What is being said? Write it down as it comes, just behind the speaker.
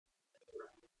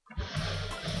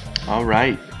All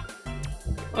right.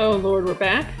 Oh Lord, we're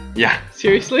back? Yeah.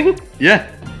 Seriously?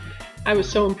 Yeah. I was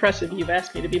so impressive you've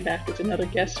asked me to be back as another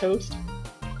guest host.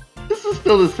 This is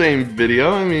still the same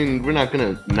video. I mean, we're not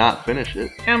gonna not finish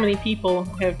it. How many people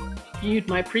have viewed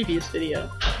my previous video?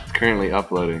 It's currently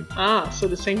uploading. Ah, so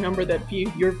the same number that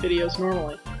viewed your videos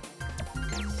normally.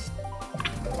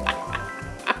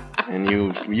 And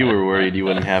you were worried you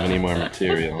wouldn't have any more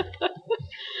material.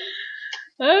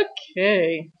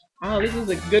 Okay. Wow, this is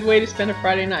a good way to spend a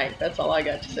Friday night. That's all I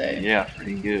got to say. Yeah,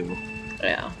 pretty good.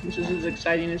 Yeah, this is as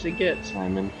exciting as it gets.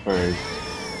 I'm in first.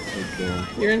 Okay.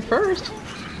 You're in first?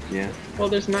 Yeah. Well,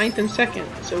 there's ninth and second,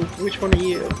 so which one are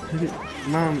you?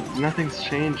 Mom, nothing's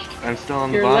changed. I'm still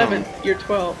on You're the bottom. 11th. You're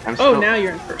 12th. I'm Oh, still... now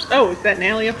you're in first. Oh, is that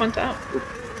Nally up on top?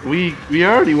 We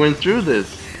already went through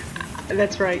this.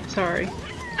 That's right. Sorry.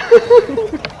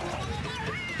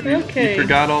 Okay. You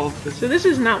forgot all of this. So this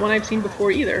is not one I've seen before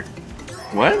either.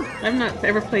 What? I've not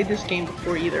ever played this game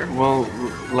before either. Well,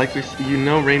 like you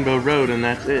know Rainbow Road, and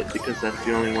that's it, because that's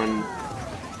the only one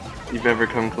you've ever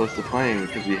come close to playing,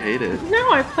 because you hate it.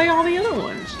 No, I play all the other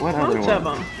ones. What other Lots of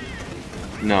them.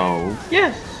 No.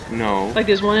 Yes. No. Like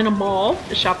there's one in a mall,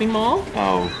 a shopping mall.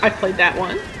 Oh. I played that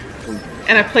one.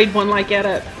 And I played one like at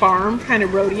a farm kind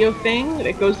of rodeo thing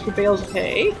that goes through bales of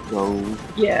hay. Oh.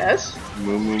 Yes.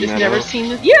 Moo Moo Just Meadow. never seen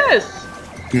this. Yes!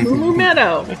 Moo Moo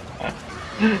Meadow.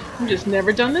 I've just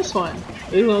never done this one.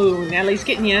 Ooh, Natalie's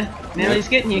getting you. Natalie's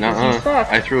getting you because you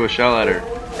suck. I threw a shell at her.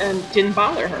 And didn't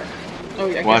bother her. Oh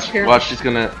yeah, I Watch, guess watch, she's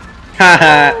gonna...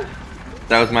 Haha!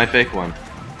 That was my fake one.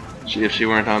 If she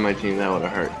weren't on my team, that would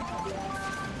have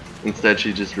hurt. Instead,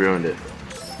 she just ruined it.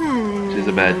 She's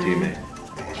a bad teammate.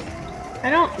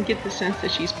 I don't get the sense that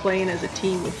she's playing as a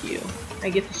team with you. I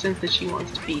get the sense that she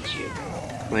wants to beat you.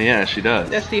 Well, yeah, she does.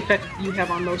 That's the effect you have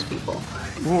on most people.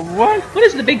 Well, what? What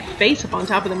is the big face up on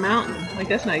top of the mountain? Like,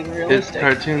 that's not even realistic. It's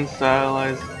cartoon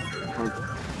stylized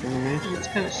animation. It's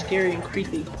kind of scary and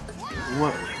creepy.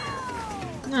 What?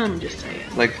 I'm just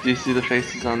saying. Like, do you see the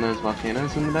faces on those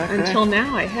volcanoes in the back Until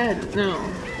now, I hadn't. No,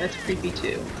 that's creepy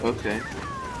too. Okay.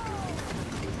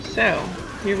 So,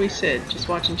 here we sit, just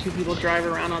watching two people drive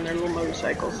around on their little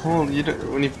motorcycles. Well, you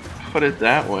don't, when you put it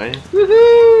that way.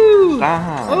 Woohoo!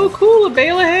 Stop. Oh, cool, a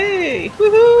bale of hay!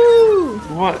 Woohoo!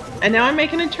 What? And now I'm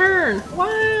making a turn.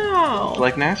 Wow! It's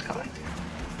like NASCAR.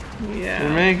 Yeah.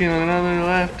 You're making another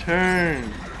left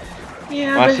turn.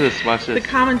 Yeah, Watch but this, watch this. the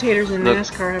commentators in Look.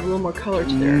 NASCAR have a little more color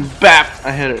to theirs. BAP!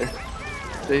 I hit her.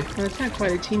 See? Well, it's not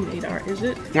quite a teammate art, is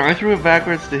it? No, I threw it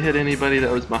backwards to hit anybody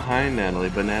that was behind Natalie,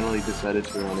 but Natalie decided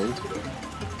to run into it.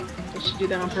 Did she do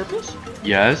that on purpose?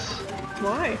 Yes?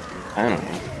 Why? I don't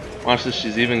know. Watch this,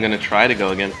 she's even gonna try to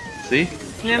go against. See?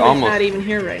 Natalie's not even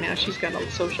here right now. She's got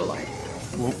a social life.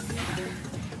 Well,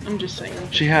 I'm just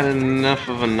saying. she had enough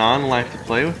of a non-life to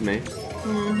play with me.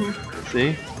 Mm-hmm.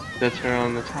 See? That's her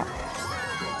on the top.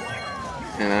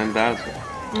 And I'm Bowser.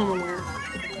 I'm aware.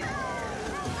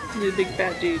 You're a big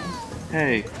fat dude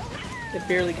Hey, that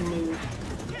barely can move.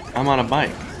 I'm on a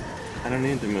bike. I don't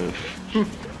need to move.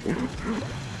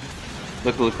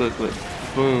 Look, look, look, look.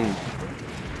 Boom.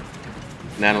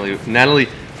 Natalie,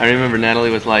 I remember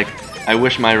Natalie was like, I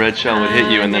wish my red shell would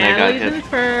hit you, and then I got hit.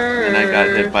 And I got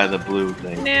hit by the blue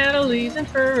thing. Natalie's in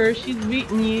first, she's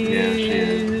beating you. Yeah, she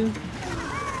is.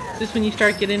 Is this when you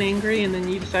start getting angry and then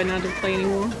you decide not to play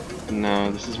anymore? No,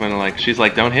 this is when like she's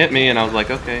like, don't hit me, and I was like,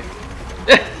 okay.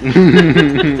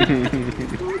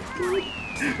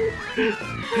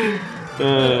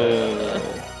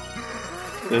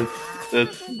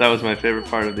 That was my favorite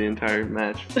part of the entire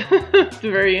match. The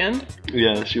very end?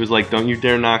 Yeah, she was like, don't you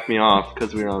dare knock me off,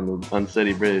 because we were on the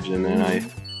unsteady bridge, and then I,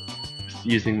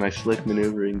 using my slick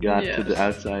maneuvering, got to the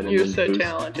outside. And You're then so boosted.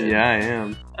 talented. Yeah, I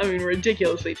am. I mean,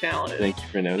 ridiculously talented. Thank you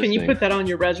for noticing. Can you put that on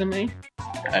your resume?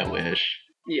 I wish.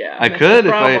 Yeah. I could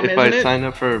if I signed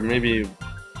up for maybe,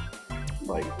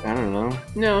 like, I don't know.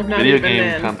 No, not video even game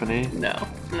then. company. No,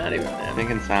 not even I then. think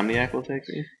Insomniac will take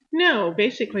me. No,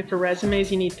 basically for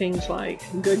resumes you need things like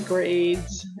good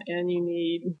grades, and you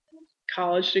need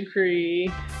college degree,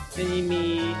 and you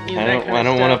need I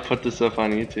don't want to put this up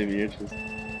on YouTube. You're just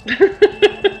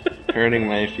hurting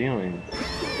my feelings.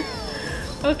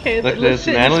 Okay, look, let's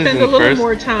sit and Natalie's spend in a little first.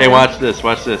 more time. Hey, watch this,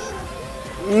 watch this.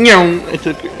 I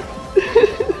took it.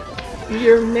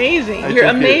 You're amazing. You're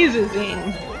amazing.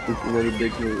 It's another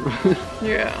big move.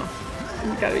 Yeah,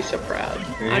 you gotta be so proud.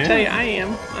 Yeah. I'll tell you, I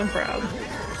am. I'm proud.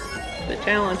 The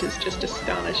talent is just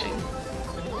astonishing.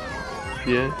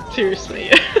 Yeah.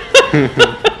 Seriously.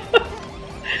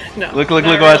 No. Look,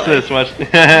 watch this, watch.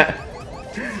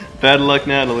 Bad luck,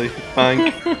 Natalie.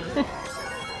 Funk.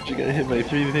 She got hit by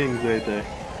 3 things right there.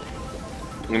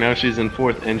 And now she's in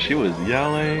 4th, and she was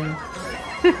yelling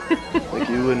like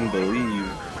you wouldn't believe.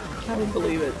 I would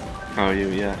believe it. Oh,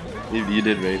 yeah. You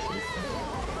did race it.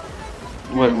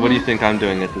 What do you think I'm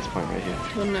doing at this point right here?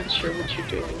 I'm not sure what you're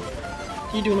doing.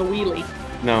 You're doing a wheelie.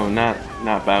 No, not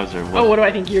Bowser. What do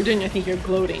I think you're doing? I think you're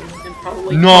gloating and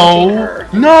probably no, her.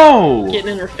 No!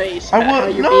 Getting in her face. I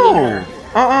was no.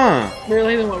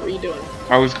 Really? Then what were you doing?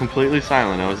 I was completely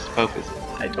silent. I was focused.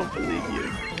 I don't believe you.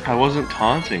 I wasn't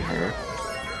taunting her.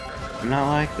 I'm not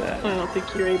like that. I don't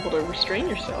think you're able to restrain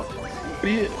yourself.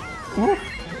 What?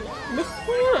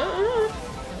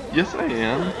 Yes, I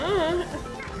am.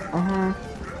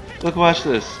 Look, watch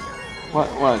this.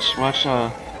 Watch.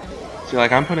 See,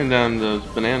 like I'm putting down those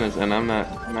bananas, and I'm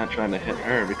not trying to hit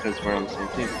her because we're on the same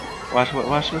team. Watch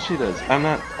what she does. I'm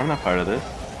not part of this.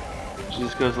 She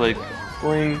just goes like,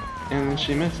 boing, and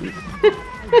she misses.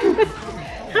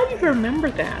 How do you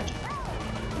remember that?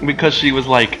 Because she was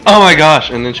like, oh my gosh,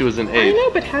 and then she was in 8th. I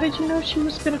know, but how did you know she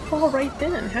was gonna fall right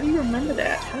then? How do you remember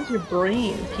that? How does your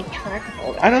brain keep track of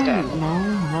all that I don't stuff? know,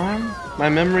 Mom. My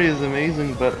memory is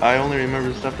amazing, but I only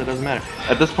remember stuff that doesn't matter.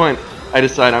 At this point, I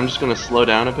decide I'm just gonna slow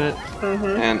down a bit,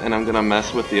 and I'm gonna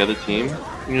mess with the other team.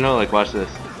 You know, like watch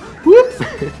this. Whoop!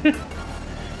 And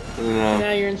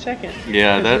now you're in 2nd.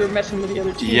 Yeah, that. You were messing with the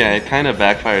other team. Yeah, it kind of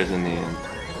backfires in the end,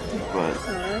 but.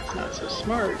 That's not so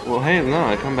smart. Well, hey, no,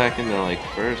 I come back into like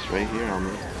 1st right here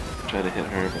almost. Try to hit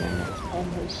her, but I missed.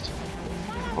 Almost.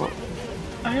 Well,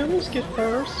 I almost get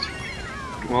 1st.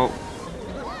 Well,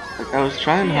 like I was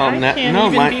trying to help. I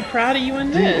can't even be proud of you in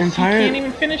this. You can't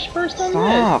even finish 1st on this.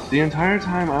 Stop! The entire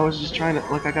time I was just trying to.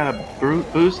 Look, I got a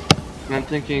boost, and I'm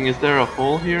thinking, is there a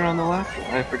hole here on the left?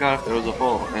 I forgot if there was a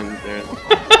hole, and there's.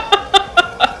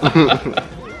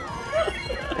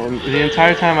 And the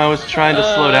entire time I was trying to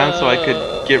slow down so I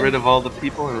could get rid of all the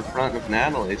people in front of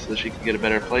Natalie so she could get a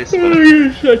better place. But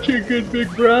you're such a good big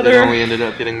brother. It only ended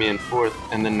up getting me in 4th,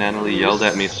 and then Natalie yelled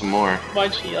at me some more.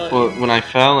 Why'd she yell at Well, you? when I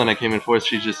fell and I came in 4th,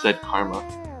 she just said karma.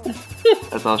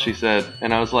 That's all she said,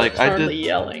 and I was like, I did.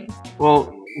 Yelling.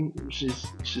 Well, she's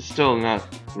still not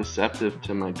receptive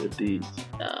to my good deeds.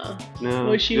 No.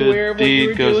 Was she aware of what you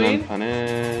were goes doing?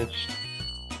 Unpunished.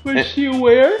 Was she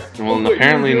aware? Well,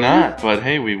 apparently not, but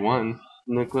hey, we won.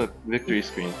 Look, victory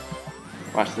screen.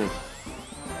 Watch this.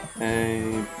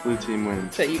 Hey, blue team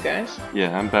wins. Is that you guys?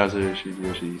 Yeah, I'm Bowser, she's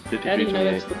Yoshi. 53, How do you know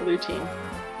that's the blue team?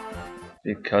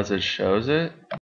 Because it shows it.